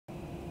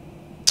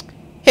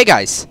Hey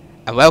guys,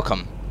 and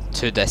welcome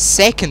to the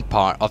second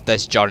part of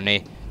this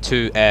journey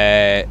to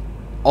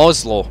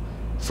Oslo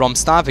from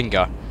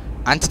Stavanger.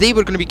 And today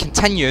we're going to be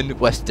continuing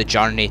with the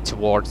journey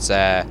towards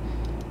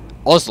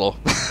Oslo,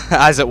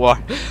 as it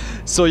were.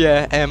 So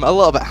yeah, a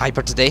little bit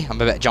hyper today, I'm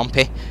a bit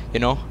jumpy, you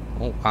know.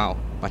 Oh wow,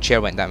 my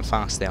chair went down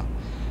fast there.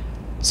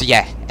 So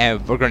yeah,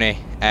 we're going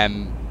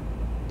to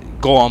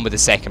go on with the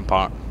second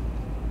part.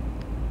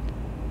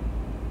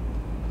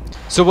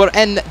 So we're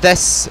in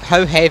this,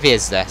 how heavy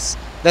is this?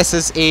 This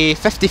is a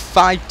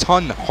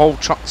 55-ton haul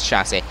truck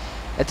chassis.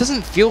 It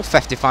doesn't feel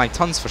 55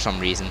 tons for some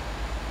reason.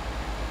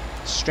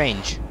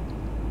 Strange.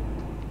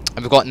 And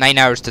we've got 9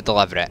 hours to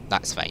deliver it.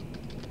 That's fine.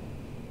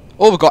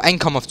 Oh, we've got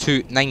income of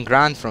two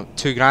grand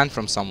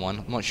from someone.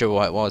 I'm not sure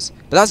what it was,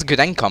 but that's a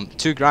good income.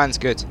 2 grand's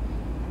good.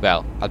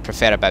 Well, I'd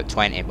prefer about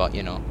 20, but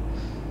you know,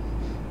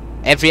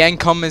 every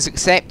income is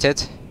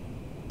accepted.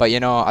 But you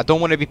know, I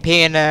don't want to be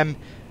paying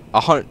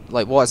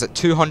like what is it,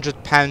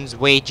 £200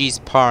 wages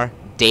per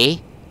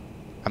day.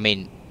 I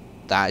mean,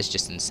 that is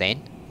just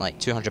insane. Like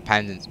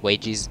 £200 in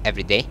wages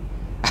every day.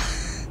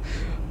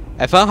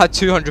 If I had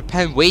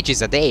 £200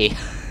 wages a day,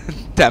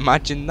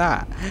 imagine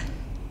that.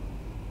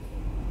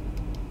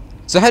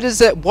 So how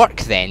does it work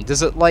then?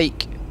 Does it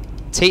like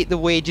take the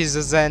wages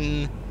as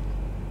in,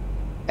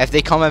 if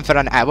they come in for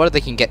an hour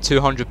they can get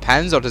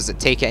 £200, or does it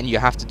take it and you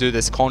have to do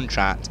this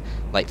contract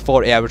like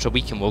 40 hours a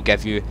week and we'll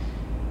give you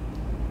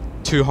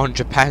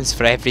 £200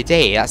 for every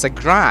day? That's £1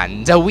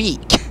 grand a week.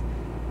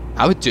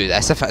 I would do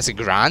this if it's £1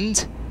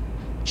 grand.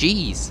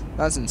 Jeez,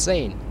 that's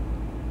insane.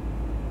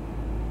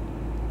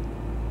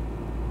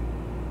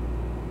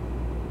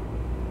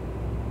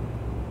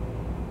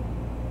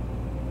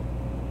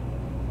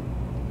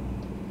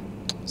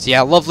 So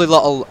yeah, lovely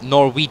little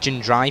Norwegian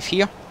drive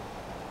here.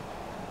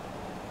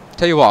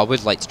 Tell you what I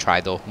would like to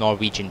try though,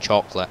 Norwegian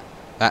chocolate.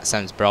 That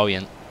sounds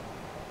brilliant.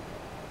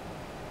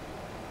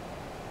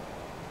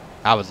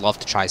 I would love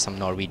to try some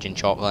Norwegian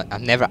chocolate.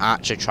 I've never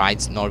actually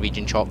tried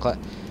Norwegian chocolate.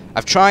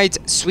 I've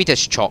tried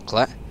Swedish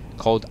chocolate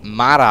called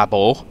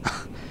Marabou.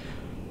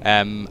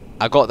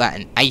 I got that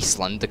in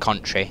Iceland, the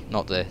country,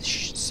 not the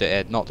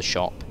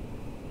shop.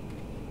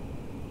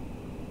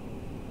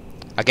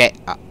 I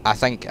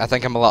think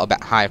I'm a little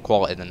bit higher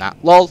quality than that.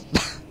 Lol.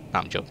 No,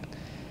 I'm joking.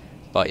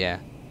 But yeah,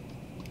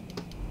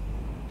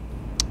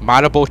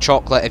 Marabou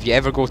chocolate. If you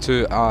ever go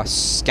to a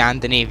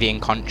Scandinavian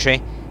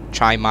country,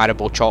 try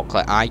Marabou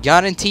chocolate. I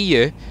guarantee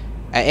you,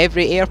 at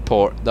every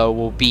airport there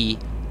will be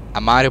a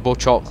Marabou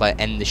chocolate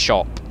in the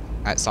shop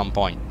at some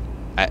point.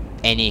 At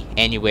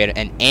anywhere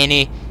in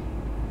any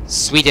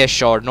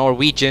Swedish or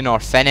Norwegian or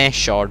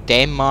Finnish or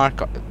Danish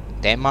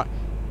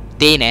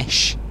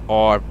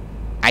or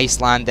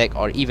Icelandic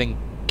or even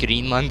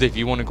Greenland. If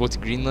you want to go to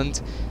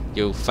Greenland,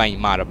 you'll find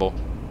Marabou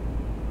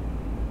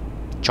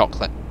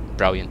chocolate.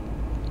 Brilliant,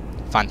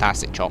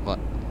 fantastic chocolate.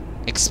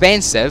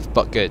 Expensive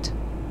but good.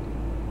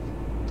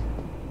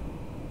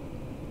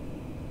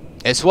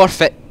 It's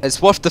worth it. It's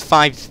worth the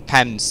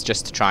 £5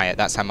 just to try it.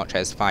 That's how much it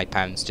is,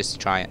 £5 just to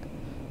try it.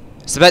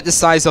 It's about the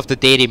size of the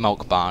dairy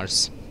milk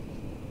bars,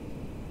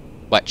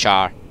 which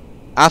are,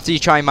 after you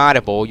try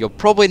Marabou, you'll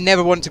probably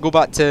never want to go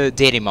back to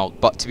dairy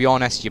milk, but to be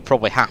honest, you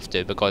probably have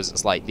to, because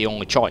it's like the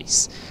only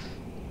choice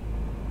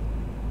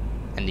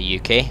in the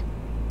UK.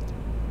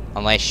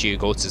 Unless you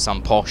go to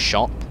some posh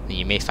shop, and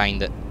you may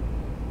find it.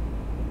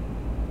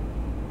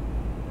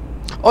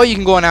 Or you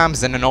can go on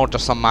Amazon and order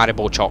some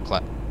Marabou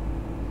chocolate.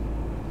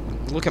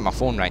 Look at my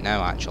phone right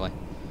now, actually.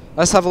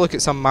 Let's have a look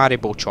at some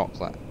Marabou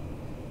chocolate.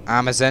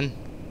 Amazon.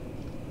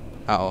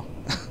 Uh-oh.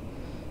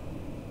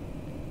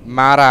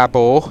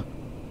 Marabou.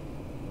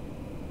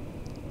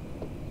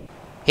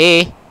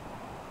 Hey.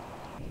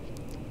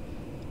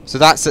 So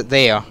that's it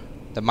there.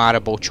 The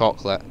Marabou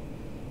chocolate.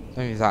 I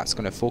don't know if that's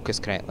going to focus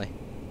correctly.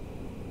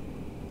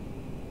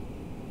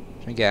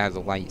 Trying to get out of the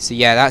light. So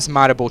yeah, that's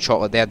Marabou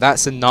chocolate there.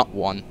 That's the nut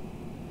one,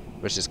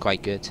 which is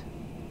quite good.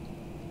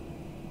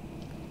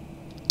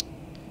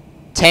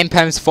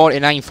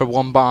 £10.49 for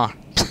 1 bar.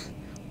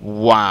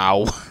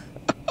 Wow.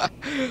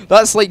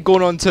 That's like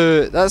going on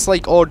to, that's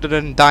like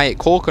ordering Diet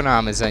Coke on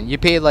Amazon. You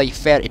pay like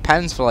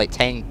 £30 for like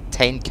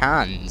 10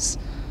 cans.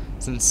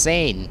 It's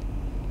insane.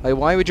 Like,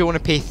 why would you want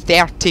to pay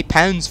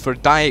 £30 for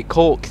Diet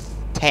Coke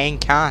 10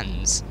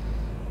 cans?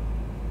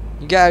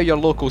 You get out of your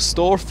local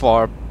store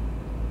for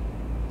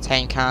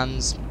 10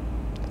 cans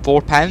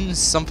 £4,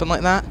 something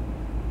like that.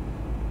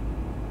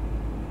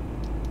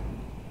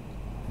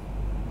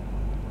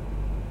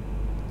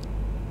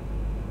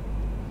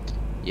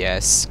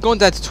 Yes, going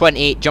down to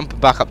 28, jumping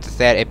back up to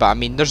 30, but I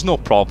mean, there's no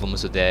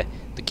problems with the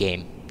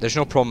game. There's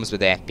no problems with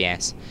the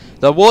FPS.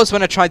 There was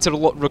when I tried to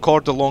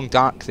record the Long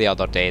Dark the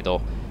other day, though.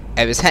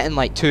 It was hitting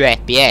like 2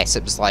 FPS.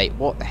 It was like,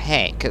 what the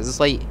heck? It was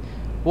like,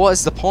 what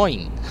is the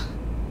point?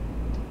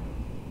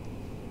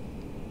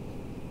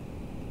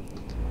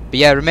 But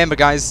yeah, remember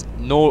guys,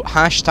 no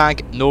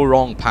hashtag no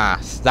wrong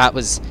path. That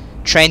was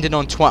trending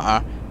on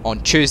Twitter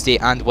on Tuesday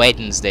and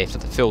Wednesday for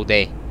the full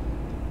day.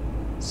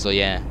 So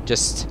yeah,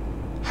 just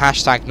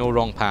hashtag no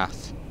wrong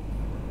path.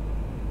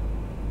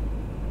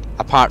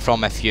 Apart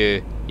from if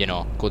you you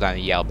know, go down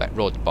the yellow bit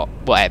road, but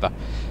whatever.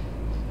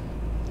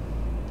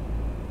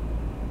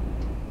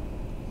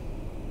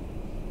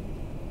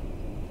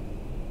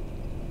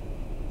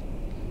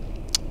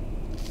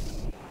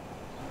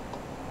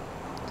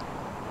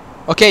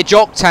 Okay,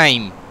 joke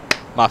time!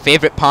 My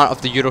favourite part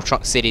of the Euro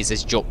Truck series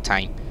is joke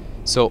time.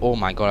 So, oh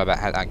my god, I bet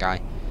I hit that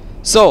guy.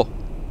 So,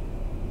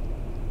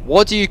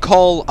 what do you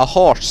call a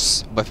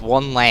horse with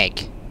one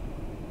leg?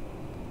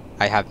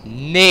 I have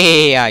no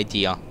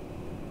idea.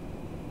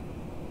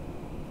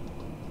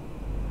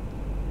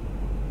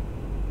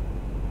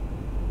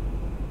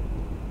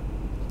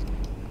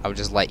 I'll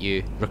just let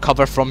you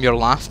recover from your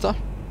laughter,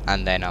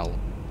 and then I'll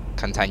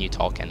continue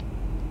talking.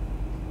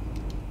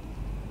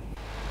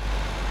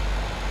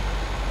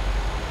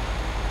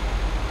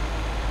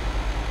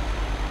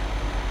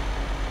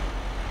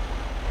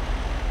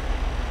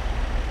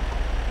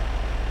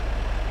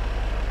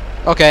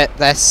 Okay,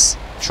 this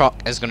truck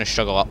is going to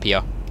struggle up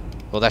here.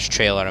 Well, this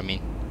trailer, I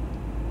mean.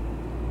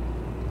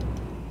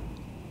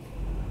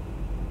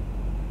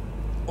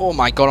 Oh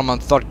my god, I'm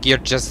on third gear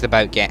just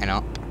about getting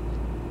up.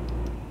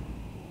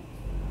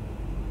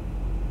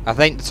 I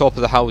think the top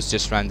of the hill is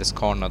just round this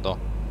corner though.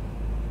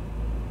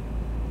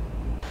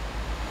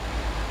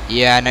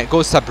 Yeah, and it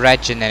goes to a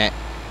bridge and then it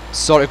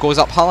sort of goes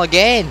uphill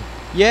again.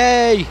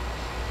 Yay!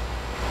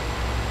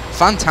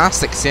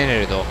 Fantastic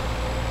scenery though.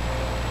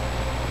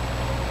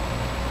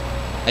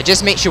 It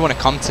just makes you want to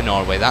come to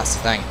Norway, that's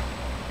the thing.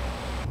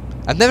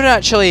 I've never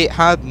actually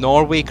had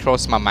Norway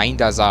cross my mind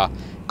as a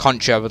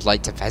country I would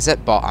like to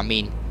visit, but I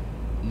mean,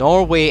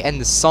 Norway in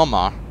the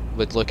summer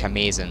would look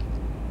amazing.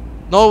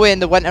 Norway in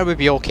the winter would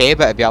be okay,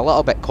 but it'd be a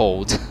little bit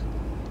cold.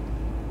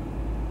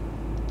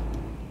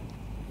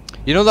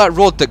 You know that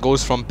road that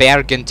goes from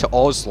Bergen to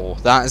Oslo?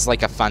 That is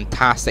like a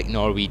fantastic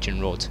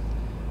Norwegian road.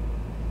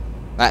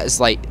 That is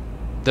like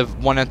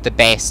one of the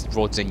best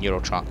roads in Euro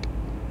Truck.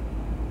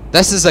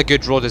 This is a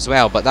good road as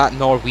well, but that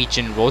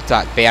Norwegian road,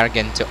 that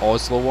Bergen to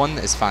Oslo one,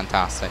 is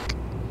fantastic.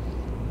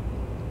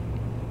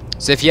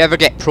 So if you ever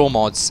get pro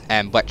mods,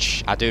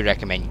 which I do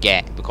recommend you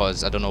get,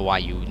 because I don't know why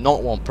you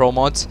not want pro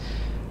mods,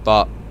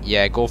 but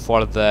yeah,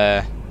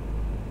 definitely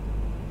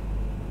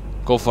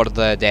go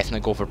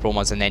for pro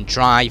mods, and then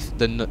drive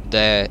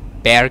the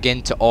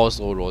Bergen to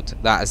Oslo road.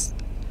 That is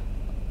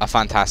a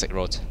fantastic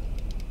road.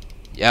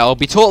 Yeah, it'll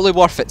be totally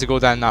worth it to go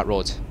down that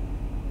road.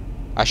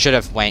 I should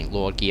have went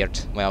lower geared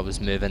when I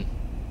was moving.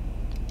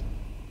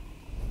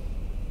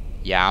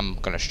 Yeah, I'm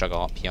gonna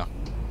struggle up here.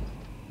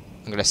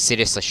 I'm gonna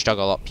seriously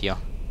struggle up here.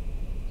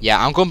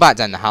 Yeah, I'm going back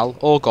down the hill.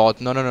 Oh god,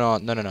 no.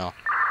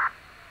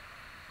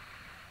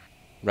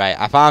 Right,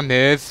 if I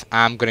move,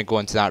 I'm gonna go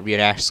into that rear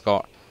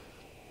escort.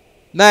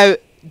 Now,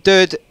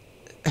 dude,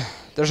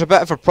 there's a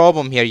bit of a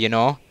problem here, you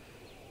know.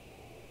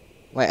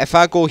 Like, if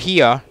I go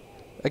here,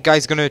 the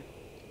guy's gonna...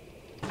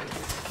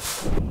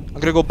 I'm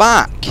gonna go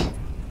back.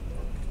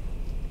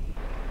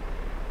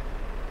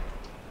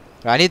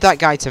 Right, I need that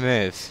guy to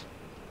move.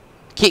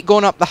 Keep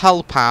going up the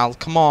hill, pal.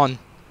 Come on.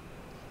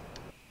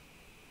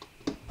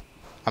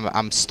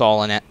 I'm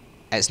stalling it.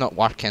 It's not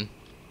working.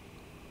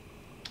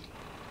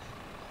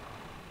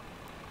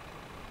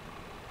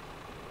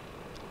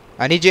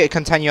 I need you to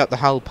continue up the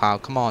hill, pal.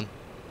 Come on.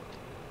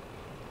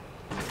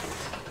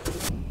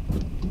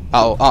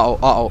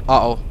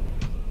 Uh-oh.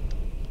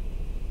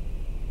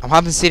 I'm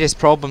having serious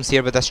problems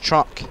here with this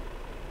truck.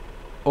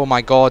 Oh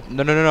my god.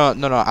 No.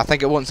 I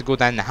think it wants to go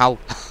down the hill.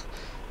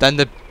 Down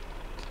the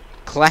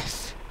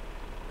cliff.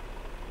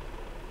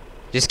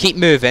 Just keep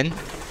moving.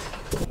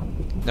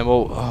 Then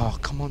we'll... Oh,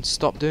 come on,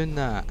 stop doing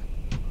that.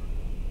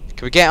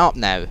 Can we get up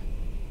now?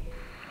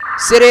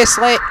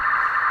 Seriously?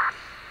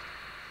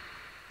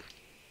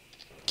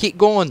 Keep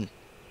going.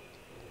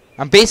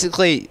 I'm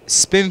basically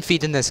spoon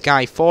feeding this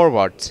guy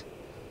forward.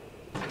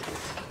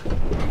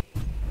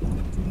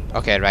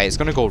 Okay, right, it's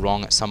gonna go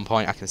wrong at some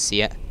point, I can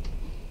see it.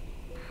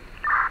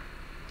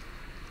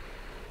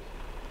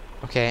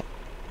 Okay.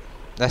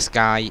 This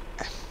guy...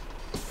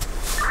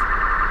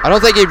 I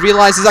don't think he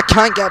realises I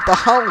can't get up the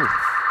hill!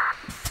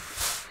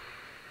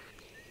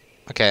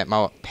 Okay,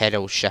 my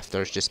pedal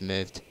shifter's just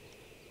moved.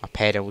 My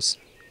pedals.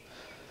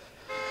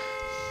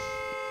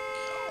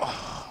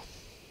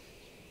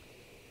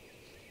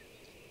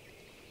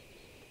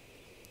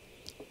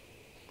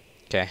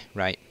 Okay,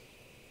 right.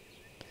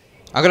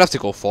 I'm gonna have to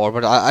go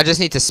forward. I just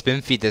need to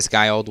spoon feed this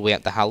guy all the way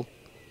up the hill.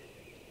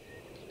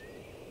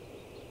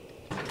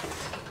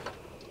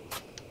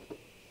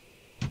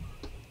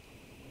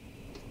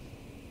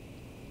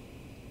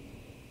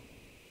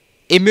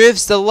 He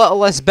moves the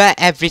littlest bit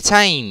every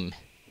time.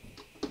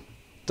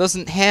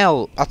 Doesn't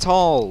help at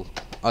all.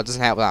 Oh, it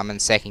doesn't help that I'm in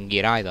second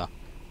gear either.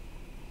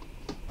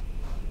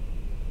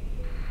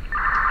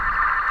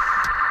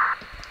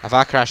 If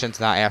I crash into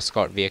that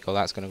escort vehicle,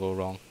 that's going to go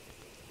wrong.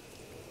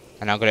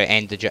 And I'm going to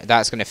end the...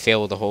 That's going to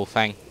fail the whole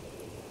thing.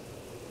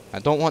 I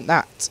don't want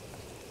that.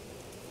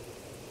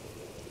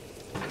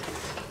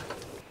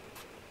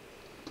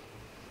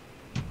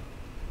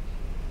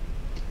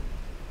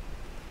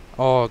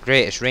 Oh,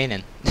 great, it's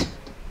raining.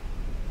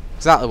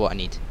 Exactly what I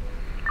need.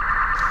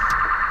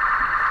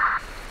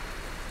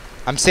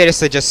 I'm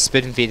seriously just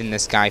spoon feeding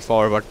this guy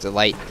forward.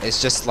 Like,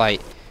 it's just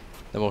like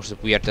the most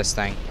weirdest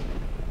thing.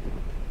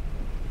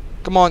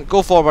 Come on,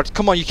 go forward.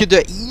 Come on, you can do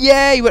it.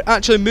 Yay, we're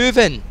actually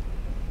moving.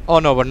 Oh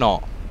no, we're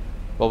not.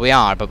 Well, we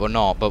are, but we're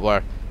not. But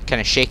we're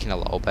kind of shaking a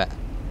little bit.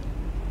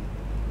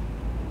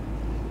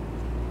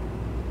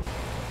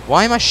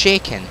 Why am I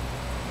shaking?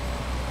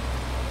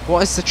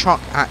 What is the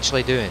truck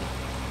actually doing?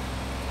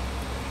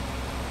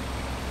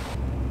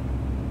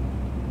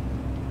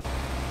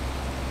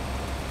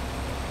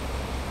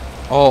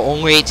 Oh,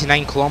 only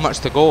 89 kilometers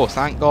to go,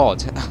 thank God.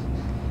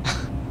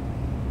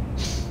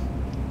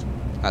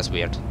 That's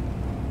weird.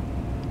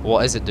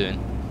 What is it doing?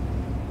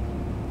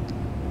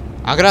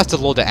 I'm gonna have to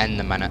load it in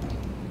a minute.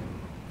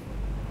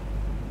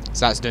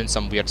 So that's doing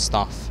some weird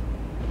stuff.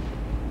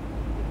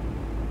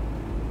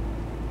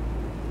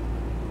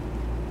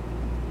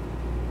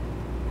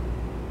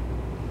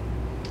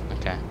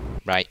 Okay,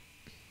 right.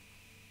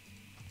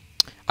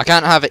 I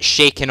can't have it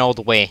shaking all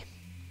the way.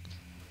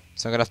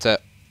 So I'm gonna have to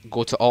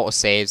go to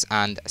autosaves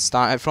and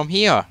start it from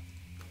here.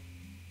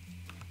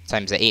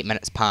 Time's at 8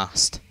 minutes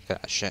past.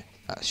 That should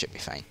be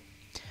fine.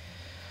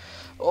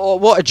 Oh,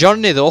 what a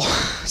journey though,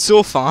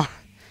 so far.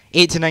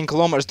 89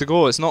 kilometers to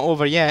go, it's not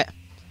over yet.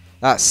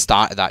 That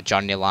start of that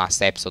journey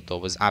last episode though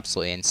was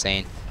absolutely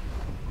insane.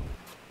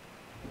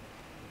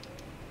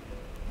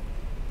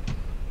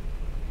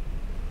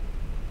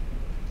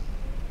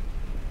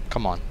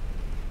 Come on.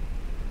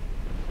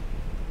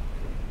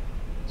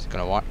 Is it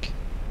gonna work?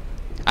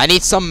 I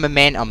need some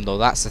momentum though,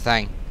 that's the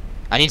thing.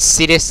 I need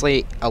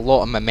seriously a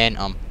lot of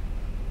momentum.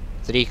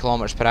 3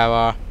 kilometers per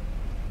hour.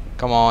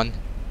 Come on.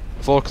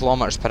 4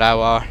 kilometers per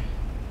hour.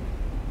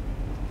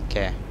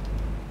 Okay.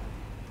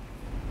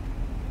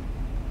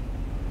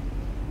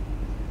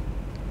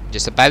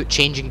 Just about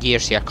changing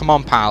gears here. Come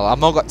on, pal. I've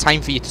not got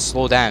time for you to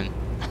slow down.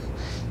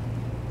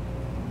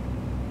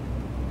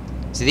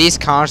 See, these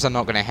cars are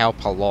not going to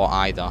help a lot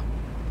either.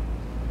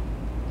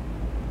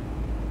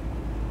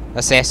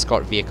 This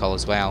escort vehicle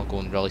as well,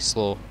 going really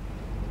slow.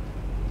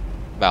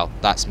 Well,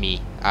 that's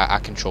me. I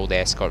control the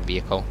escort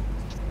vehicle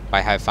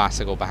by how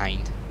fast I go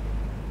behind.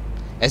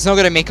 It's not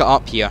going to make it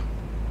up here.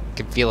 I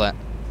can feel it.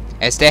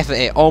 It's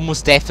definitely,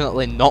 almost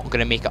definitely not going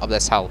to make it up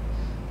this hill.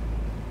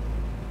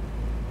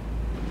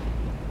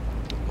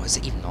 What is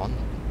it even on?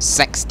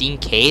 16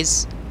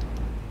 Ks?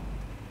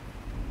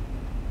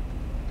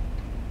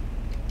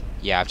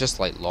 Yeah, I've just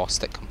like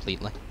lost it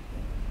completely.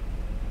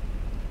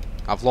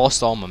 I've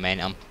lost all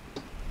momentum.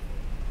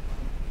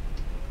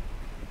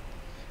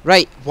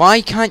 Right,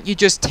 why can't you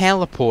just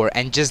teleport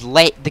and just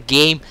let the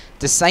game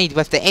decide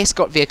with the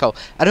escort vehicle?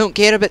 I don't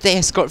care about the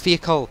escort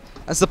vehicle.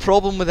 That's the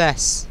problem with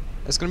this.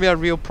 It's going to be a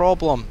real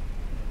problem.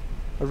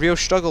 A real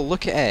struggle.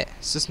 Look at it.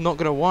 It's just not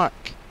going to work.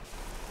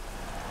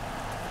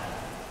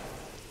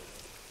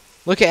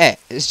 Look at it.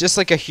 It's just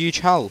like a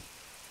huge hill.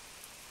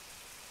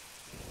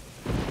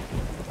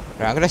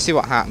 Right, I'm going to see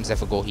what happens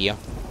if I go here.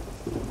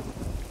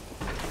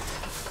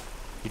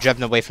 You're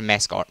driven away from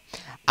escort.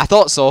 I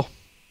thought so.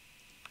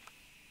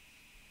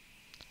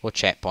 Low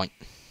checkpoint.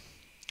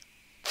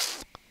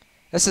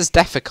 This is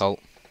difficult.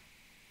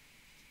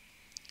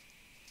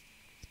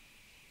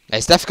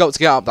 It's difficult to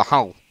get up the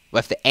hill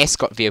with the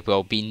escort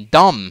vehicle being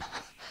dumb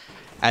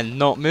and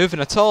not moving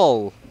at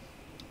all.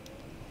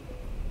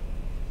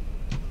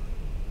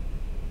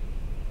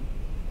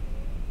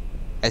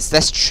 It's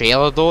this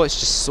trailer though, it's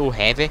just so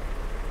heavy.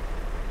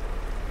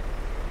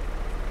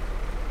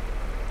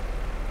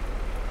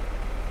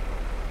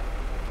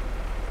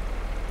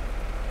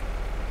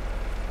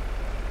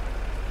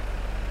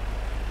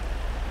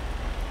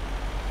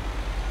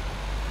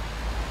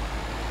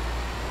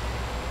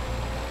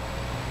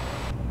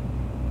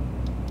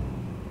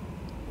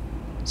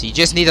 So you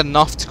just need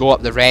enough to go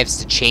up the revs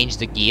to change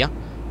the gear,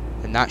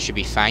 and that should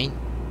be fine.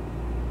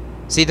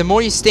 See, the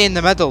more you stay in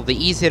the middle, the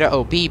easier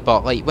it'll be,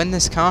 but like when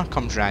this car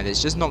comes round,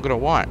 it's just not going to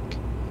work.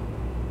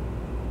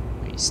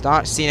 You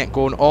start seeing it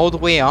going all the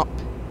way up,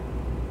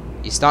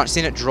 you start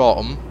seeing it drop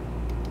them,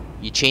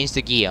 you change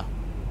the gear.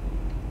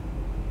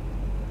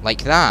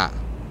 Like that.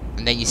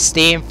 And then you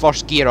stay in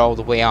first gear all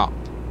the way up.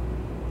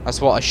 That's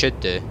what I should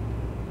do.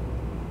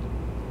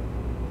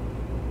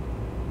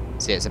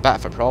 See, it's a bit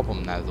of a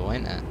problem now though,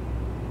 isn't it?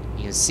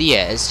 You can see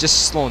it, it's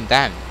just slowing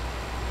down.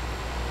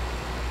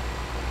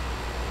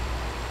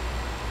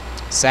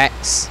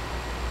 6.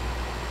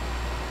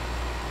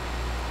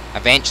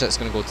 Eventually it's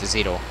going to go to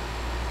 0.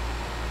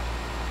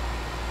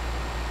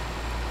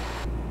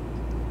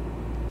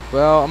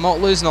 Well, I'm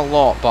not losing a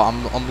lot, but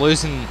I'm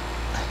losing...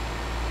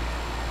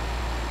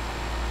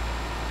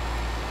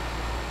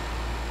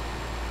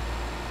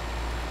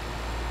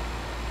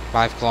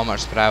 Five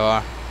kilometers per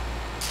hour.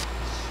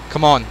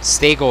 Come on,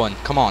 stay going,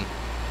 come on.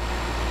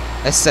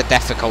 This is a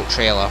difficult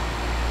trailer.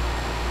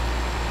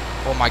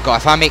 Oh my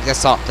god, if I make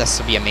this up, this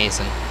will be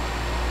amazing.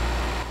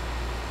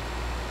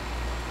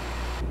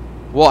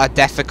 What a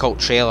difficult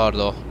trailer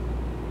though.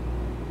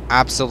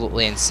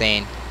 Absolutely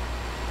insane.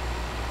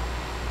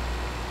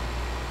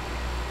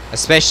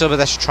 Especially with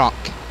this truck.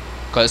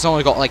 Because it's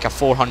only got like a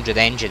 400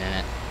 engine in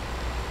it.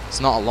 It's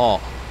not a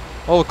lot.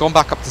 Oh, gone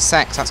back up to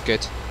 6. That's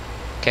good.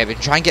 Okay, we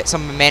can try and get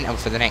some momentum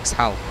for the next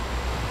hull.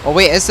 Oh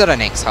wait, is there a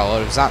next hull,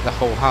 or was that the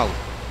whole hull?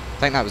 I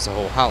think that was the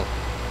whole hull.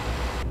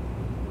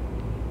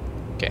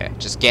 Okay,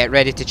 just get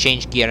ready to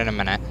change gear in a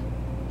minute.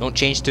 Don't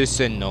change too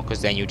soon though,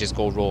 because then you'll just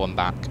go rolling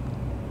back.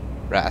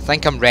 Right, I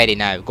think I'm ready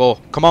now. Go.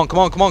 Come on, come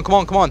on, come on, come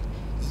on, come on.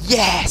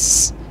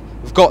 Yes!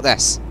 We've got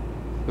this.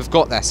 We've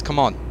got this. Come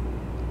on.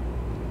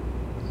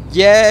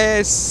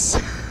 Yes!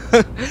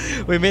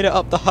 We made it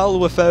up the hull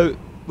without...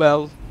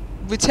 Well,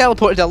 we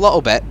teleported a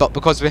little bit, but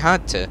because we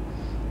had to.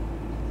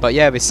 But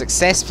yeah, we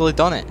successfully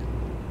done it.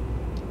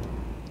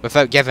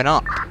 Without giving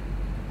up.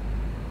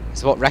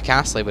 It's what Rick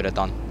Astley would have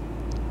done.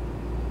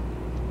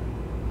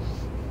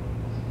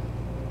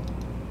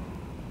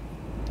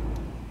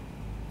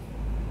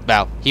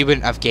 Well, he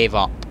wouldn't have gave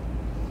up.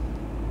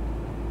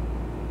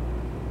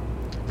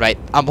 Right,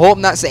 I'm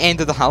hoping that's the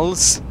end of the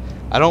hulls.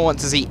 I don't want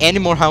to see any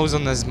more hulls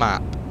on this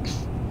map.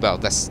 Well,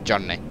 this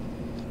journey.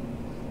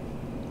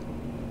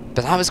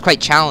 But that was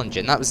quite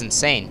challenging, that was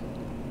insane.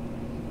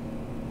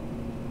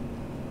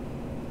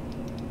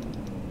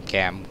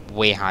 Okay, I'm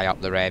way high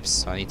up the revs,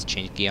 so I need to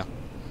change gear.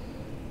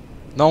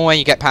 Normally when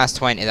you get past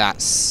 20,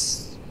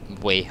 that's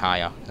way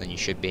higher than you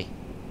should be.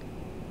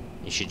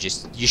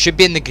 You should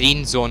be in the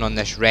green zone on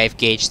this rev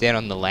gauge there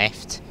on the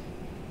left.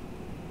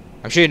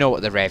 I'm sure you know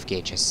what the rev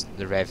gauge is.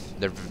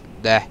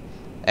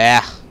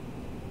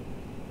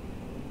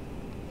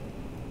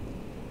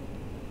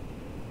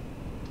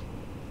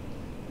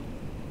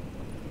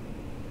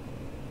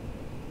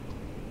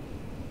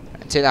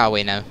 Take that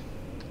away now.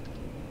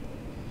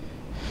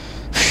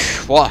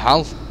 What a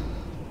hull.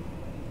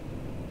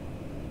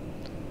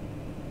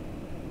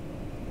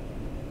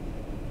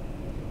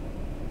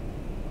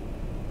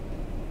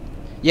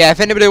 Yeah, if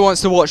anybody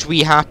wants to watch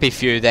We Happy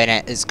Few,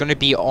 then it's going to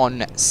be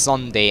on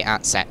Sunday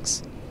at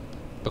 6.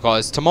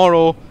 Because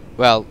tomorrow,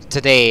 well,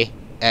 today,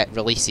 it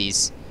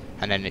releases,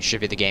 and then it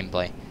should be the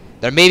gameplay.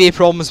 There may be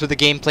problems with the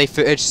gameplay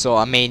footage, so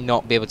I may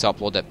not be able to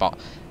upload it, but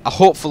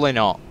hopefully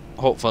not.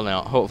 Hopefully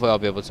not. Hopefully I'll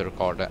be able to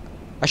record it.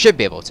 I should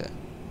be able to.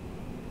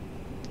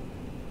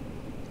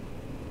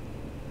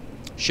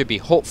 Should be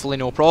hopefully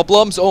no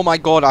problems. Oh my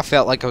god, I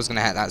felt like I was going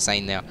to hit that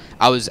sign there.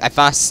 If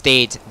I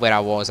stayed where I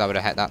was, I would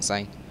have hit that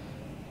sign.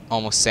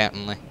 Almost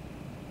certainly.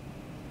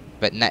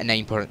 But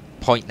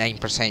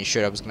 99.9%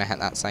 sure I was going to hit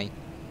that sign.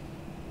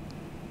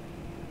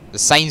 The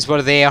signs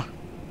were there.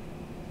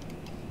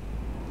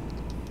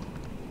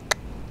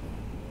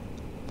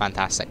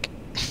 Fantastic.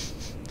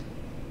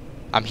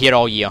 I'm here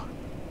all year.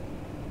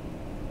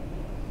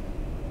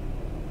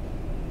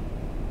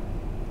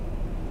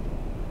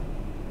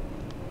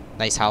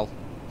 Nice hull.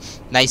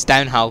 Nice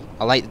downhill.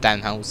 I like the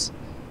downhills.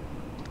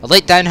 I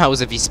like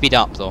downhills if you speed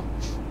up though.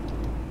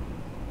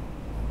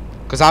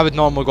 Because I would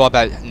normally go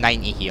about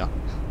 90 here.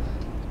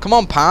 Come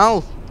on,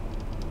 pal.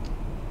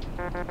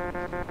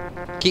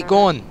 Keep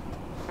going.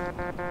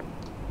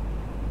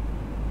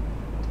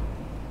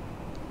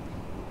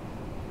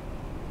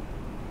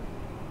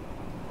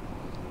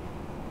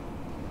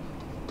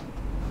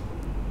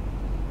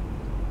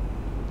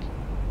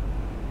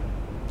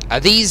 Are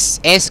these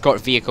escort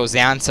vehicles the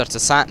answer to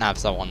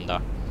sat-navs, I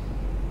wonder?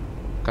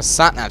 Because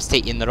sat-navs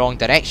take you in the wrong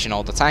direction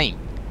all the time.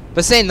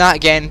 But saying that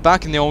again,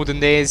 back in the olden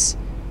days,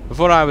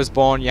 before I was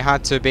born, you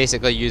had to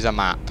basically use a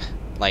map.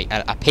 Like,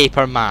 a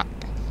paper map.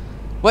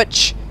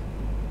 Which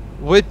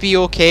would be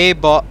okay,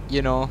 but,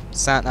 you know,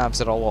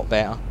 sat-navs are a lot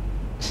better.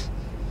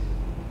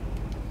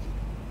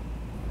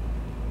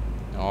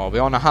 Oh,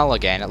 we're on a hull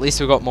again. At least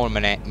we got more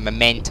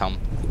momentum.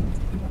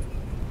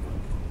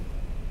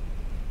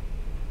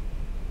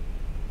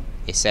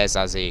 He says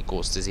as he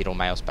goes to 0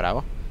 miles per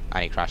hour.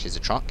 And he crashes the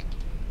truck.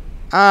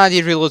 And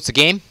he reloads the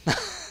game.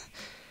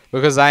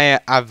 Because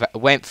I've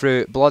went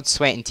through blood,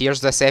 sweat and tears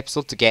this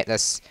episode to get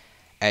this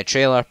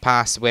trailer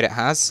past where it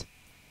has.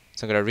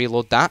 So I'm going to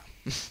reload that.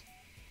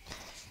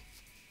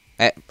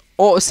 It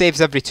auto-saves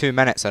every 2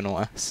 minutes, I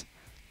notice.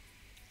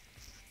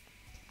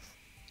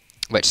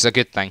 Which is a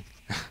good thing.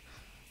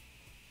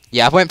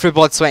 Yeah, I went through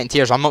blood, sweat and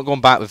tears. I'm not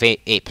going back with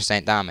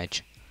 8%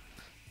 damage.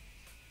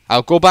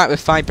 I'll go back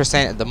with 5%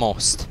 at the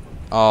most.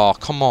 Oh,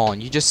 come on.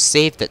 You just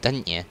saved it,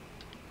 didn't you?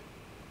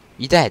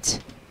 You did.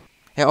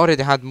 It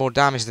already had more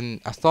damage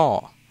than I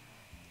thought.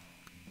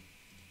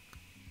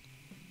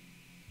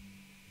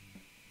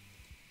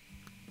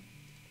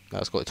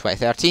 Let's go to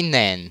 2013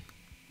 then.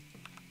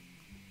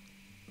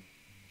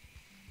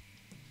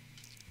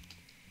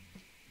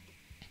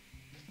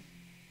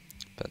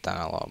 Put it down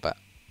a little bit.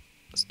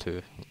 It's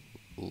too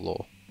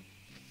low.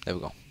 There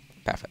we go.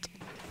 Perfect.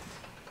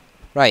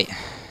 Right.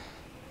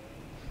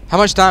 How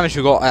much damage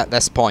we got at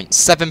this point?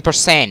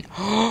 7%.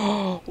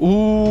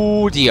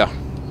 Oh dear.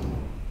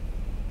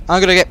 I'm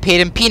gonna get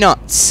paid in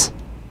peanuts.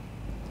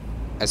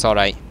 It's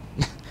alright.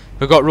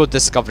 We got road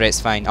discovery,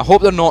 it's fine. I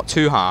hope they're not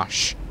too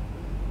harsh.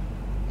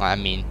 I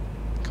mean,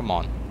 come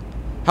on.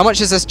 How much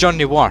is this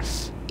journey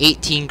worth?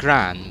 18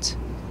 grand.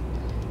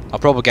 I'll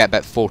probably get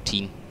about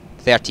 13,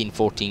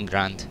 14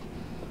 grand.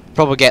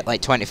 Probably get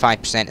like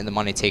 25% of the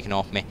money taken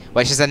off me,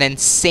 which is an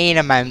insane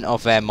amount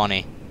of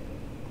money.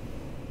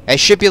 It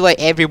should be like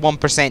every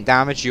 1%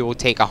 damage you will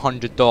take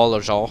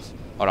 $100 off,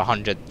 or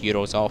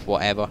 €100 off,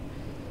 whatever.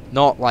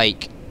 Not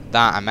like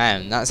that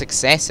amount. That's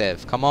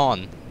excessive. Come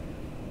on.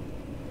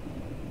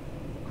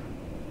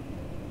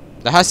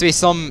 There has to be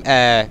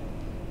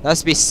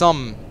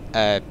some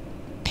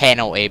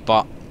penalty,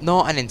 but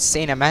not an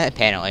insane amount of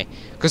penalty.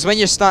 Because when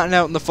you're starting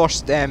out on the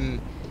first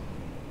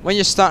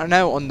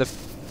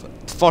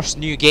first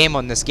new game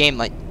on this game,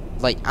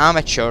 like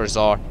amateurs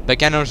or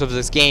beginners of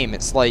this game,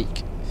 it's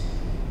like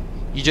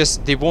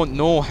they won't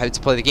know how to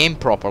play the game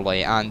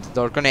properly, and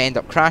they're gonna end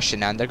up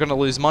crashing, and they're gonna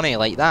lose money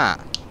like that,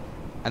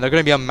 and they're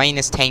gonna be on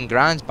minus 10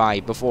 grand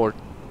before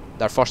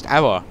their first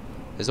hour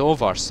is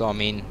over. So I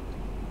mean,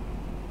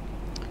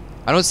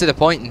 I don't see the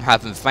point in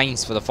having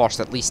fines for the first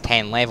at least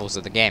 10 levels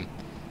of the game.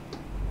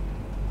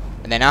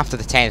 And then after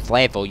the 10th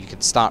level, you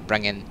could start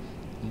bringing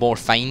more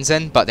fines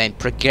in, but then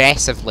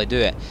progressively do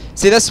it.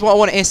 See, this is what I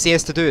want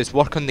SCS to do, is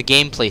work on the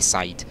gameplay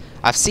side.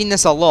 I've seen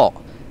this a lot.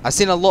 I've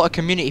seen a lot of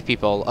community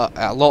people,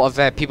 a lot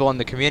of people in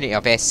the community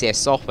of SCS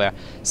software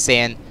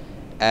saying,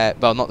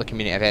 well, not the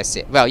community of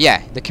SCS, well,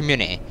 yeah, the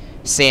community,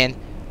 saying,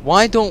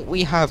 why don't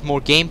we have more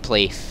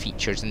gameplay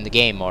features in the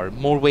game, or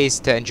more ways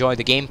to enjoy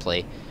the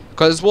gameplay?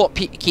 Because what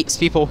keeps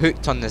people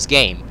hooked on this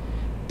game.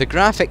 The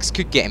graphics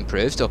could get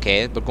improved.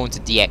 Okay, we're going to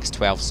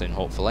DX12 soon,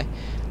 hopefully,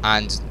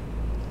 and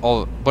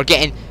we're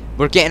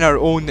getting our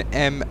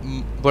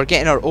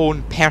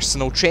own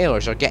personal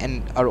trailers, or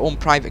getting our own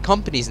private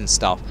companies and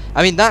stuff.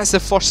 I mean, that's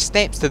the first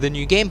steps to the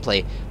new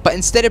gameplay. But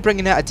instead of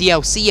bringing out a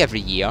DLC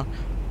every year,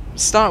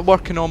 start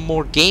working on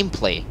more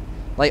gameplay.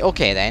 Like,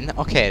 okay then,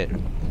 okay.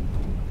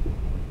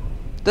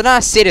 Did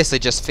I seriously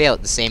just fail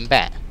at the same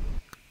bit?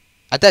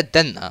 I did,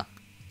 didn't I?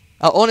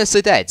 I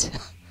honestly did.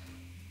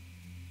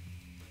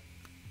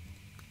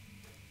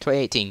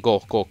 2018, go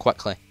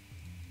quickly.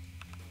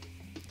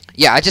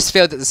 Yeah, I just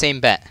failed at the same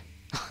bit.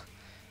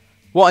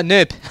 What a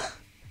noob.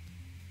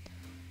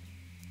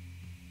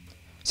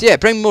 So yeah,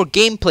 bring more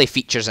gameplay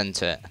features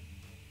into it.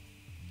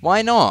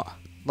 Why not?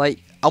 Like,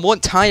 I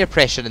want tire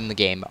pressure in the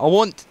game. I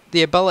want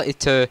the ability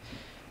to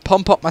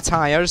pump up my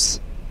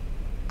tires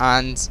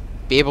and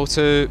be able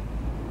to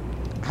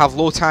have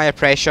low tire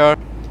pressure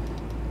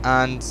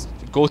and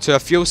go to a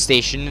fuel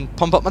station and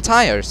pump up my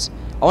tires.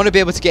 I want to be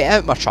able to get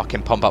out my truck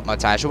and pump up my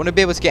tires. I want to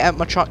be able to get out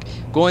my truck,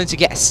 go in to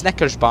get a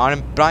Snickers bar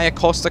and buy a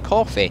Costa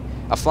coffee,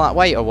 a flat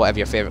white or whatever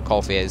your favourite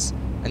coffee is,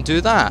 and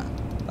do that.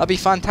 That'd be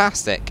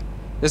fantastic.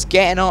 Just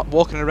getting up,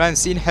 walking around,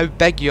 seeing how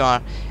big you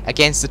are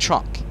against the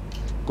truck,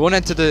 going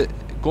into the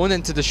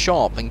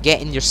shop and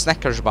getting your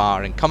Snickers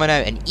bar and coming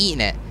out and eating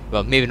it.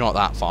 Well, maybe not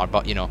that far,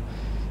 but you know,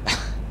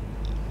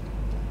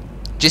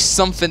 just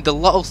something. The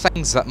little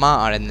things that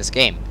matter in this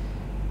game.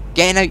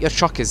 Getting out your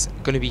truck is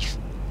going to be.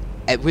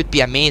 It would be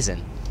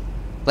amazing.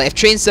 Like, if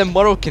Train Sim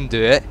World can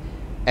do it,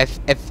 if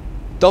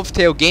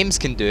Dovetail Games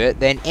can do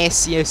it, then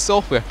SCS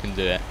Software can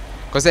do it.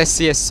 Because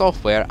SCS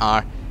Software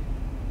are,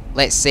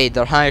 let's say,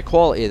 they're higher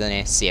quality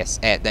than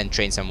than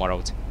Train Sim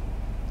World.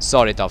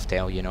 Sorry,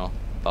 Dovetail, you know,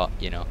 but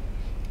you know,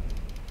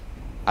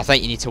 I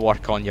think you need to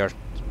work on your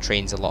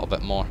trains a little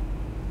bit more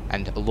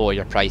and lower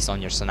your price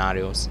on your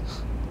scenarios.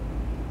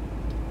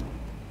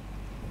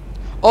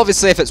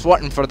 Obviously, if it's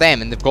working for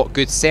them and they've got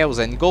good sales,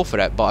 then go for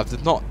it. But if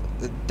they've not,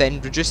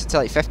 then reduce it to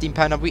like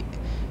 £15 a week.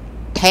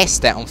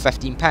 Test it on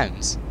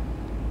 £15.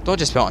 Don't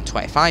just put it on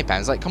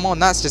 £25. Like, come on,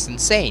 that's just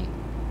insane.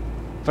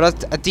 For a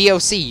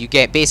DLC, you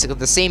get basically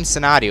the same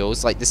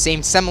scenarios, like the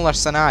same similar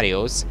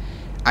scenarios,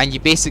 and you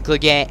basically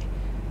get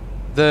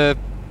a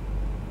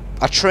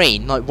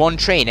train, like one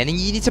train, and then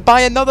you need to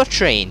buy another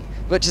train,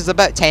 which is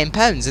about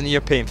 £10, and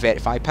you're paying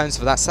 £35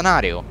 for that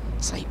scenario.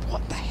 It's like,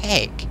 what the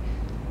heck?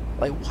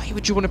 Like, why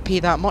would you want to pay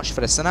that much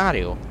for a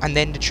scenario and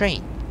then the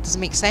train? It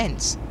doesn't make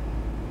sense.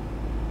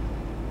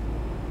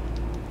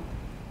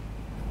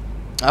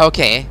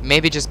 Okay,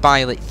 maybe just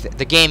buy like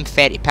the game.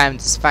 £30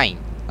 is fine.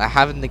 Like,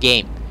 having the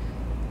game,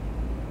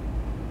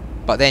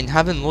 but then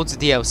having loads of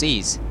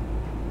DLCs,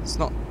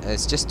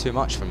 it's just too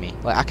much for me.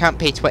 Like, I can't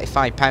pay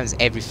 £25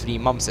 every 3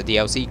 months a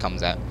DLC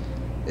comes out.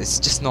 It's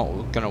just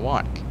not gonna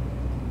work.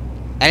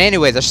 And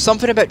anyway, there's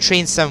something about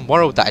Train Sim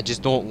World that I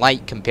just don't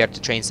like compared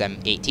to Train Sim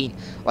 18.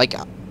 Like,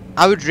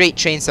 I would rate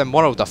Train Sim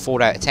World a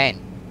 4 out of 10.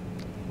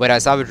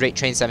 Whereas I would rate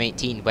Train Sim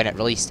 18 when it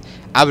released,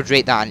 I would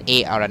rate that an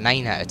 8 or a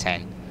 9 out of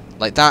 10.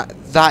 Like,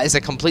 that is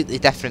a completely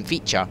different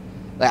feature.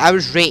 Like, I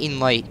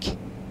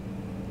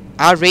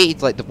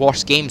rated like the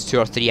worst games 2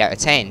 or 3 out of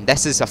 10.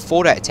 This is a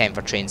 4 out of 10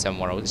 for Train Sim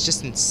World. It's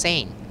just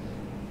insane.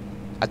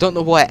 I don't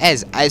know what it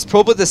is. It's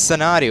probably the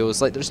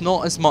scenarios. Like, there's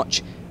not as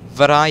much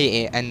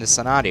variety in the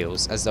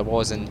scenarios as there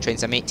was in Train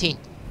Sim 18.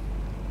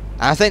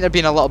 And I think they're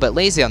being a little bit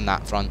lazy on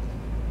that front.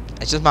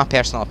 It's just my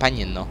personal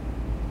opinion, though.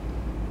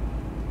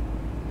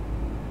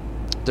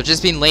 They're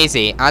just being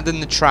lazy,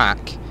 adding the track,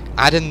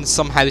 adding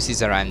some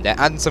houses around it,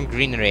 adding some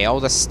greenery, all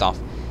this stuff.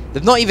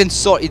 They've not even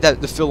sorted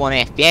out the full-on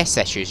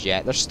FPS issues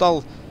yet. They're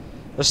still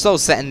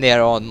sitting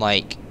there on,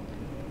 like,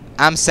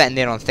 I'm sitting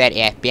there on 30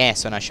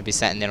 FPS when I should be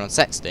sitting there on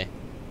 60.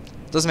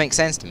 Doesn't make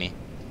sense to me.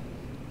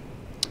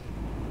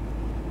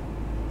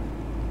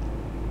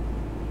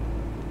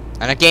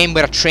 And a game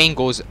where a train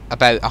goes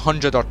about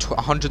 100 or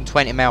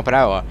 120 mile per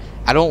hour,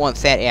 I don't want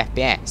 30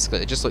 FPS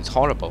because it just looks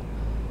horrible.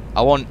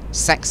 I want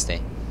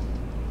 60.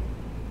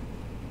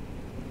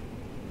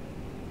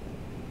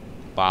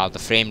 Wow, the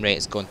frame rate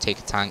is going to take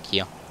a tank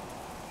here.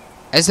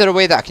 Is there a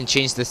way that I can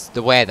change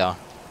the weather?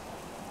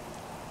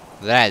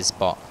 There is,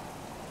 but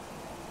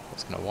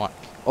it's gonna work.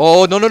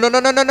 Oh no no no no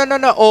no no no no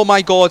no! Oh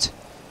my god!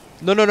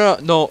 No no no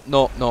no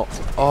no no!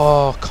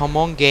 Oh come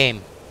on,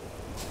 game.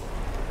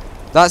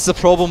 That's the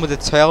problem with the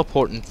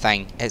teleporting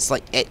thing. It's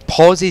like it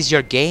pauses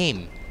your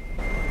game.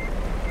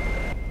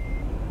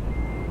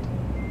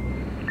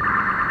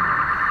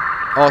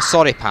 Oh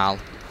sorry, pal.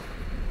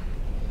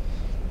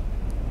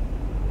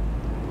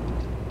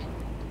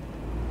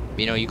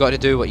 You know, you gotta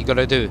do what you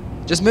gotta do.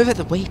 Just move it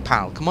the way,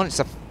 pal. Come on, it's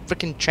a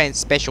freaking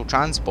special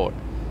transport.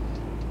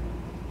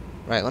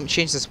 Right, let me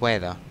change this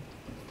weather.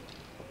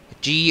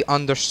 G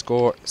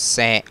underscore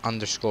set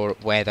underscore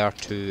weather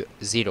to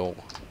 0.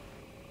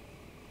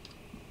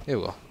 There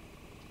we go.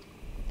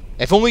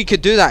 If only we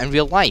could do that in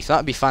real life, that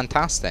would be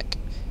fantastic.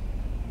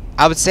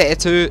 I would set it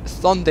to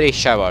thundery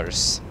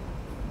showers.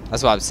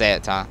 That's what I would set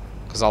it to,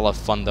 because I love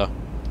thunder.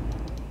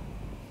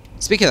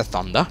 Speaking of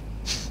thunder,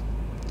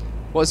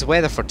 what is the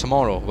weather for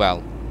tomorrow?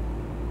 Well,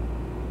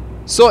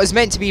 so it's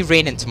meant to be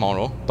raining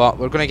tomorrow, but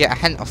we're going to get a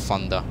hint of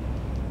thunder.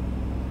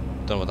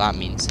 Don't know what that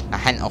means. A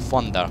hint of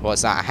thunder.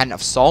 What's that? A hint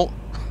of salt?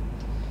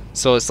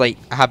 So it's like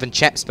having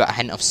chips but a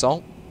hint of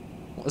salt?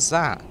 What is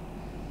that?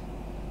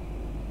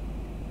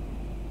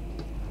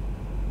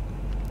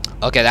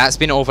 Okay, that's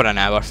been over an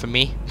hour for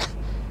me.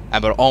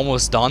 And we're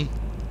almost done.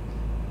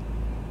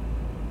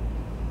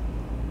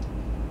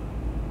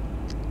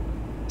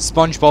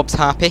 SpongeBob's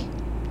happy.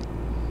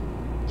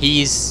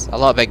 He's a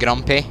little bit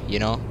grumpy, you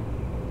know.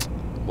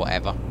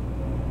 Whatever.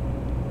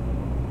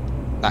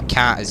 That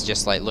cat is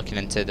just like looking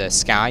into the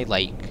sky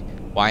like,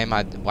 why am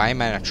I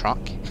in a truck?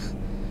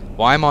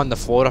 Why am I on the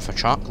floor of a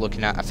truck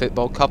looking at a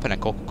football cup and a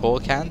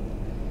Coca-Cola can?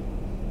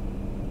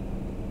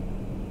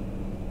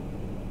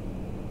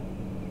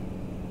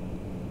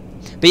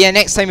 But yeah,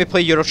 next time we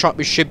play Euro Truck,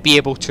 we should be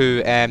able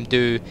to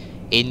do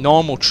a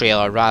normal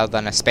trailer rather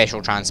than a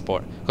special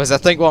transport. Because I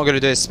think what I'm going to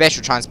do is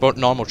special transport,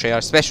 normal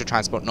trailer, special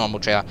transport, normal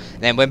trailer.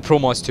 And then when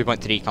Promos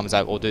 2.3 comes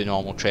out, we'll do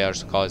normal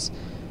trailers because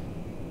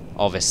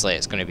obviously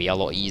it's going to be a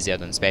lot easier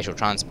than special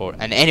transport.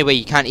 And anyway,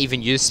 you can't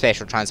even use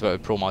special transport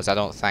with Promos, I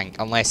don't think,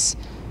 unless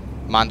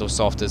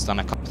Mandosoft has done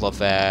a couple of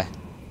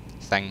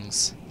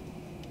things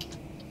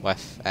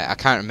with... I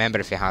can't remember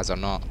if he has or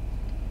not.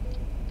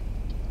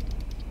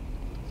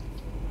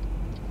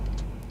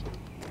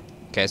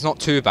 Okay, it's not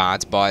too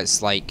bad, but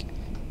it's like...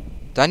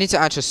 Do I need to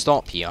actually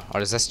stop here?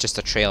 Or is this just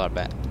a trailer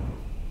bit?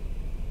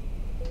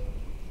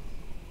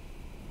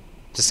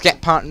 To skip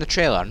part in the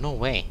trailer? No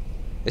way.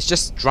 It's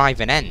just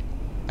driving in.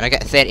 And I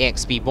get a 30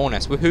 XP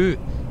bonus. Woohoo!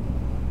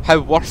 How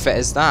worth it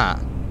is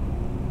that?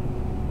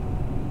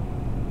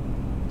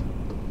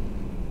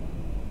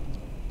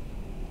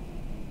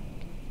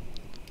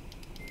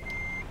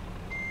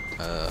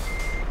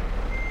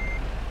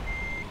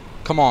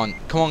 Come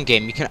on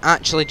game, you can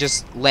actually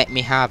just let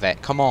me have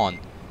it, come on.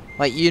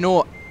 Like, you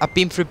know, I've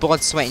been through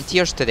blood, sweat and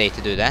tears today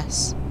to do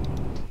this.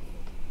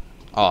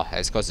 Oh,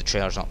 it's because the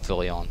trailer's not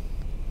fully on.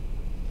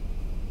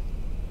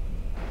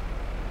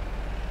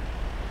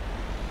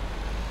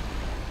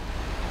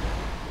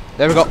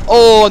 There we go.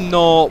 Oh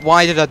no,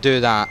 why did I do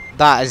that?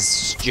 That is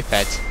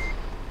stupid.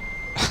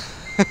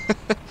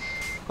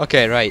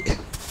 Okay, right.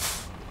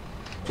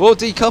 We'll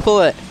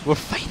decouple it. We're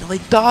finally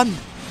done.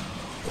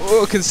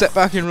 Oh, I can sit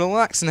back and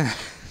relax now.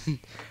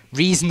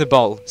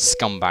 Reasonable,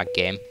 scumbag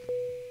game.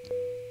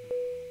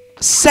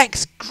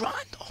 6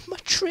 grand off my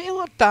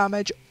trailer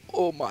damage.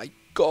 Oh my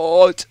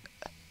god.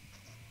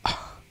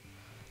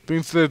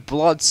 Been through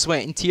blood,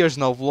 sweat and tears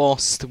and I've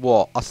lost,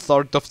 what, a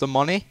third of the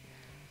money?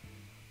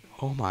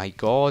 Oh my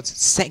god.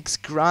 6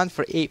 grand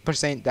for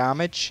 8%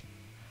 damage.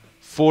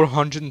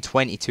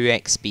 422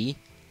 XP.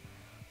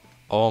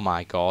 Oh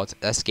my god.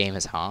 This game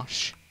is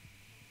harsh.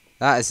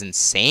 That is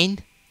insane.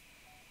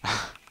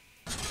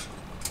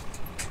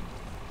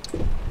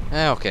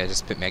 Okay,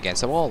 just put me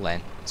against the wall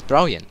then. It's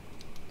brilliant.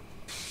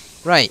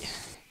 Right.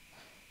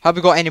 Have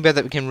we got anywhere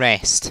that we can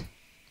rest?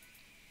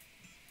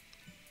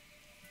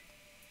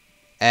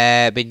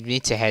 We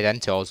need to head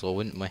into Oslo,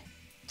 wouldn't we?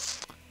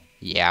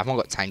 Yeah, I've not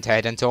got time to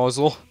head into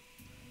Oslo.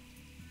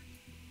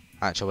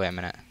 Actually, wait a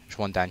minute. There's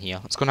one down here.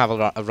 Let's go and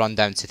have a run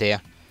down to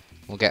there.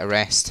 We'll get a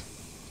rest.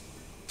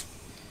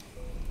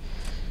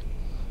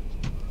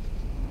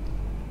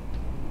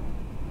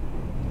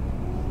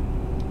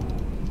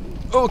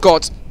 Oh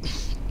god!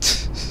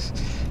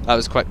 That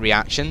was quick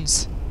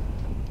reactions.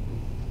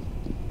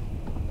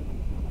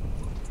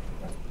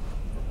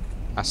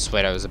 I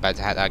swear I was about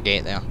to hit that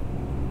gate there.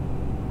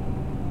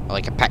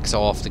 Like a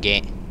pixel off the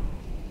gate.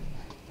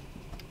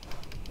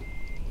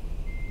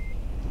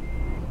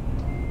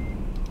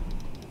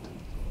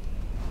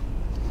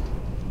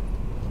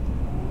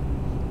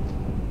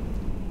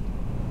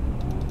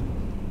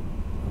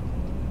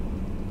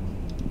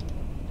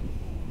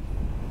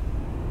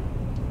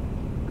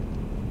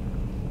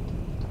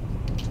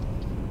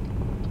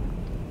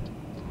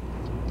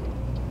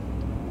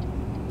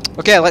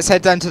 Okay, let's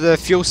head down to the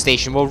fuel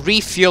station. We'll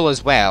refuel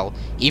as well,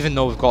 even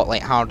though we've got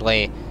like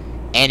hardly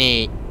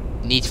any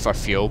need for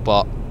fuel,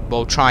 but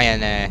we'll try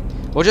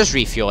and we'll just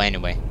refuel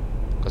anyway,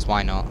 because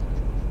why not?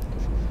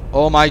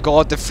 Oh my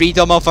god, the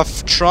freedom of a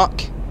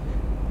truck!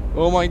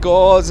 Oh my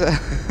god!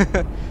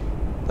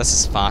 This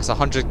is fast.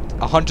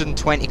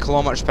 120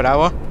 kilometers per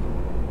hour.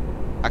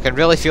 I can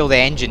really feel the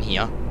engine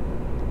here,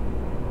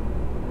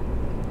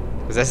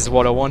 because this is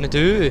what I want to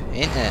do,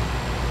 ain't it?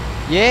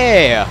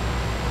 Yeah!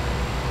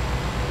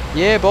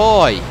 Yeah,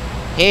 boy!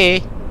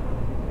 Hey!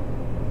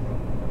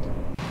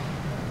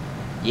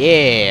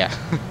 Yeah!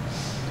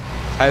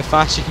 How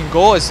fast you can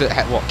go is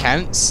what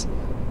counts.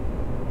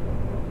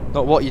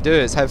 Not what you do,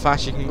 it's how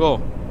fast you can go.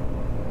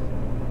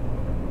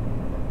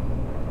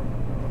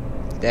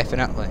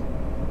 Definitely.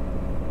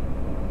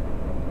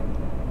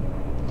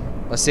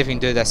 Let's see if we can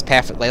do this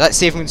perfectly. Let's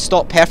see if we can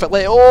stop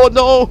perfectly. Oh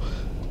no!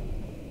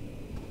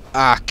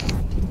 Ah.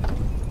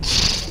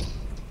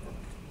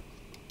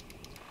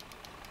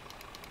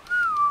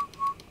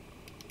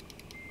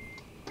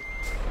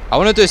 I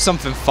want to do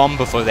something fun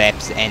before the end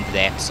of the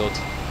episode.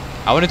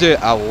 I want to do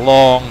a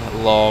long...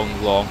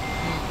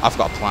 I've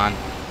got a plan.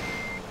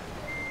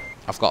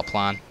 I've got a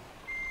plan.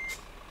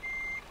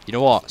 You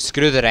know what?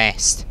 Screw the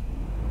rest.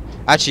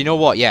 Actually, you know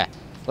what? Yeah.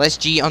 Let's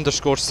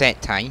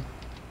G_set time.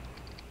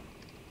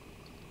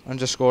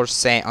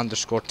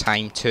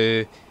 _set_time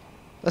to...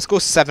 Let's go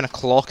 7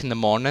 o'clock in the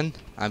morning.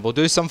 And we'll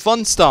do some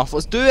fun stuff.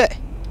 Let's do it.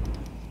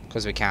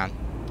 Because we can.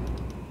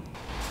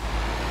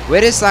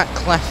 Where is that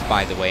cliff,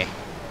 by the way?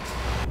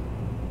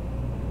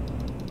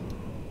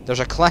 There's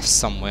a cliff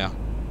somewhere.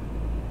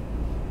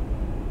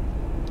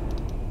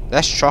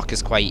 This truck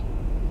is quite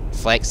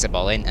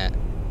flexible, isn't it?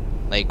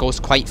 Like, it goes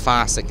quite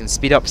fast. It can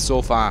speed up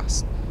so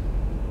fast.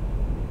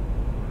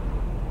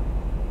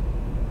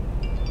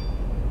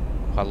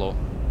 Hello.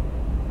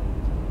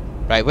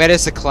 Right, where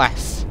is the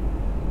cliff?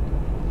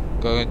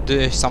 Gonna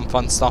do some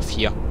fun stuff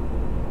here.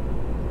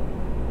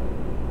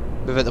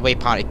 Move out the way,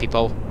 party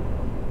people.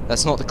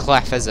 That's not the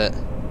cliff, is it?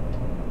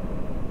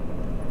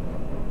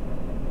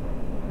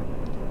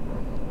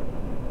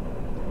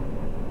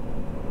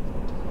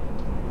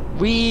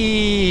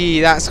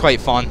 Whee! That's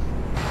quite fun.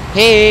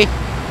 Hey!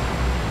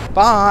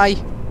 Bye!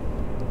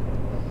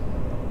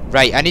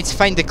 Right, I need to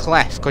find the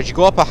cliff, because you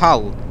go up a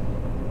hill,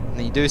 and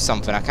then you do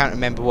something. I can't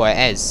remember what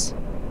it is.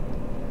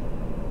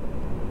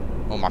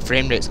 Oh, my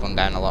frame rate's gone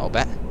down a little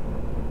bit.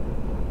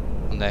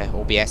 On the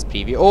OBS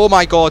preview. Oh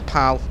my god,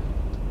 pal!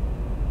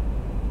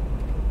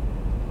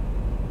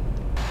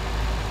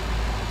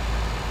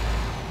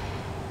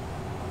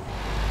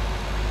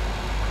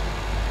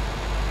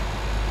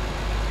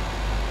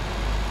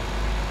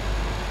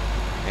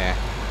 Yeah.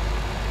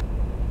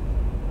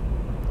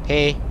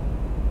 Hey.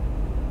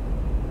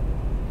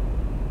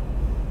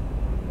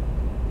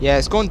 Yeah,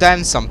 it's going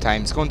down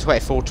sometimes. It's going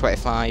 24,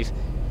 25.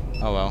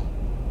 Oh well.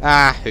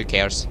 Ah, who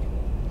cares?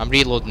 I'm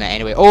reloading it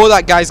anyway. Oh,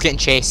 that guy's getting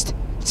chased.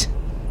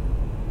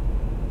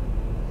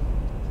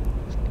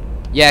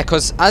 Yeah,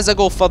 because as I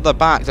go further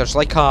back, there's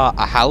like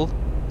a hill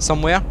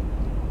somewhere.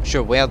 Not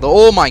sure where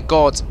though. Oh my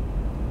god.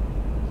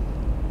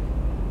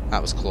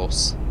 That was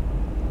close.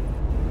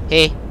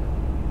 Hey.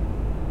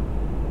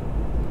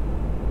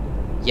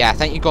 Yeah, I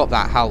think you got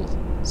that hill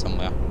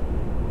somewhere.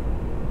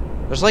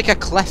 There's like a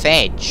cliff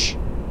edge.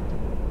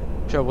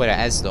 Not sure where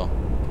it is though.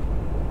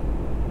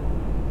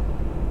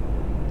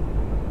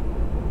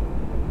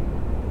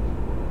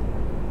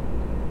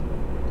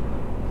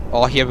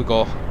 Oh, here we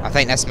go. I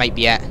think this might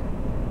be it.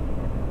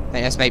 I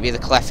think this might be the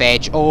cliff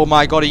edge. Oh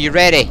my god, are you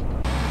ready?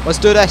 Let's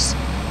do this.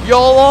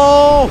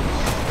 YOLO!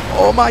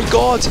 Oh my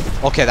god.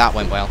 Okay, that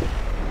went well.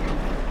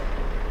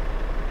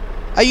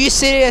 Are you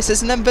serious?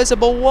 It's an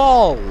invisible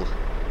wall.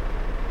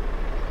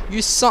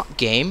 You suck,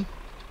 game.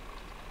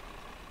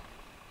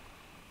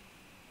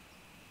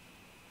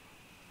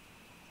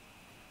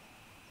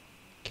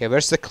 Okay,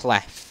 where's the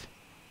cliff?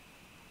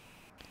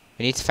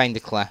 We need to find the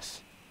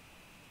cliff.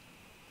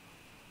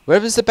 Where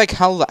was the big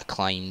hill that I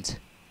climbed?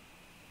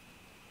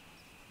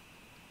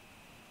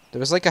 There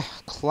was like a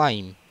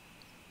climb.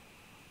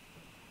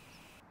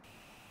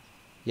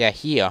 Yeah,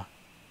 here.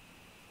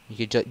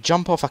 You could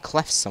jump off a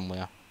cliff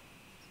somewhere.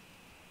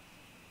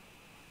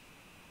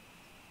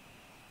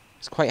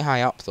 It's quite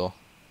high up though.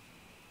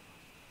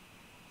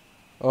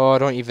 Oh, I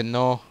don't even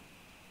know.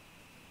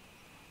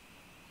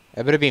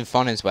 It would have been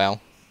fun as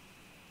well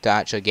to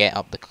actually get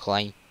up the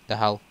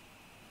hill.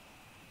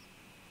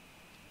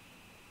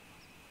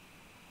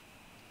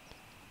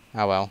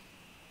 Oh well.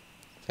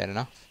 Fair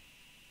enough.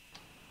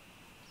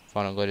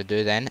 What I'm going to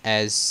do then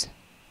is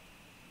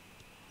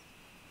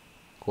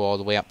go all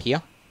the way up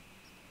here.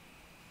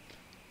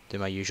 Do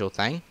my usual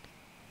thing.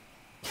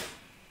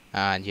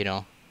 And, you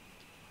know,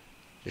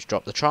 just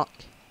drop the truck.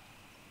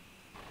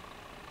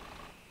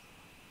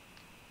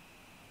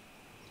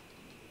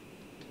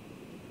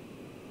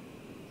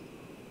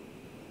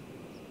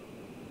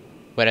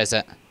 Where is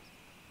it?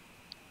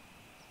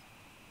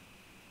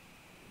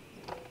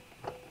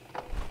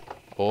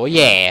 Oh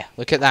yeah,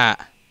 look at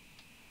that.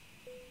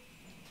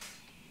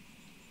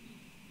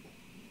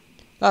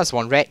 That's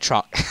one wreck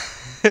truck.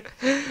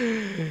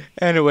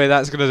 Anyway,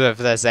 that's going to do it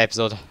for this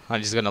episode.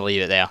 I'm just going to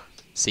leave it there.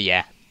 So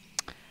yeah.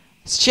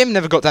 It's a shame I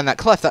never got down that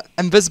cliff. That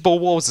invisible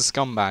wall was a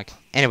scumbag.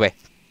 Anyway,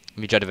 if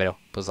you enjoyed the video,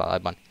 please like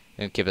that button.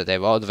 And keep it there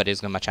with all the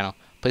videos on my channel.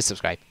 Please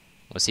subscribe.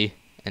 We'll see you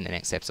in the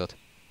next episode.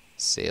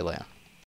 See you later.